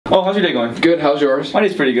Oh, how's your day going? Good, how's yours? My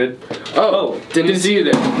day's pretty good. Didn't see you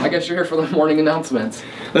there. I guess you're here for the morning announcements.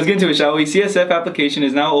 Let's get into it, shall we? CSF application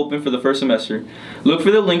is now open for the first semester. Look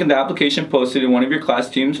for the link in the application posted in one of your class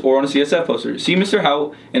teams or on a CSF poster. See Mr.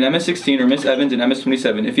 Hout in MS-16 or Miss Evans in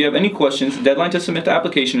MS-27. If you have any questions, deadline to submit the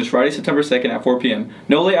application is Friday, September 2nd at 4 p.m.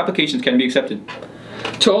 No late applications can be accepted.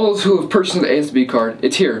 To all those who have purchased an ASB card,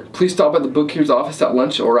 it's here. Please stop by the bookkeeper's office at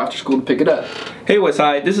lunch or after school to pick it up. Hey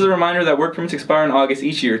Westside, this is a reminder that work permits expire in August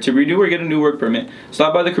each year. To renew or get a new work permit,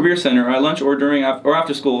 stop by the Career Center at lunch or during or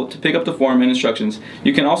after school to pick up the form and instructions.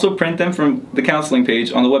 You can also print them from the counseling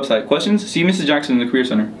page on the website. Questions? See Mrs. Jackson in the Career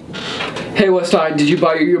Center. Hey Westside, did you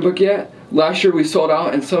buy your yearbook yet? Last year we sold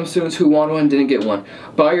out and some students who wanted one didn't get one.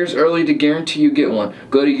 Buy yours early to guarantee you get one.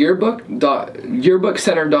 Go to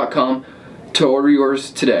yearbookcenter.com to order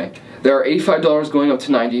yours today. There are $85 going up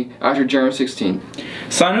to $90 after January 16.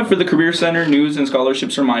 Sign up for the Career Center News and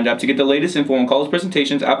Scholarships Remind app to get the latest info on college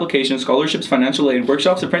presentations, applications, scholarships, financial aid,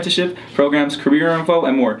 workshops, apprenticeship, programs, career info,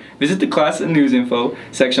 and more. Visit the class and news info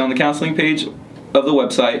section on the counseling page of the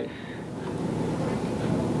website,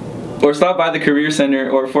 or stop by the Career Center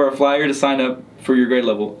or for a flyer to sign up for your grade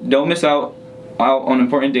level. Don't miss out on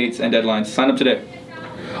important dates and deadlines. Sign up today.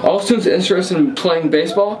 All students interested in playing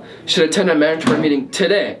baseball should attend a mandatory meeting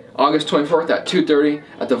today, August 24th at 2:30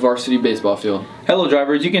 at the varsity baseball field. Hello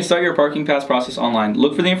drivers, you can start your parking pass process online.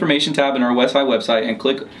 Look for the information tab in our Westside website and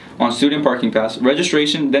click on Student Parking Pass.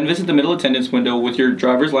 Registration, then visit the middle attendance window with your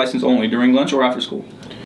driver's license only during lunch or after school.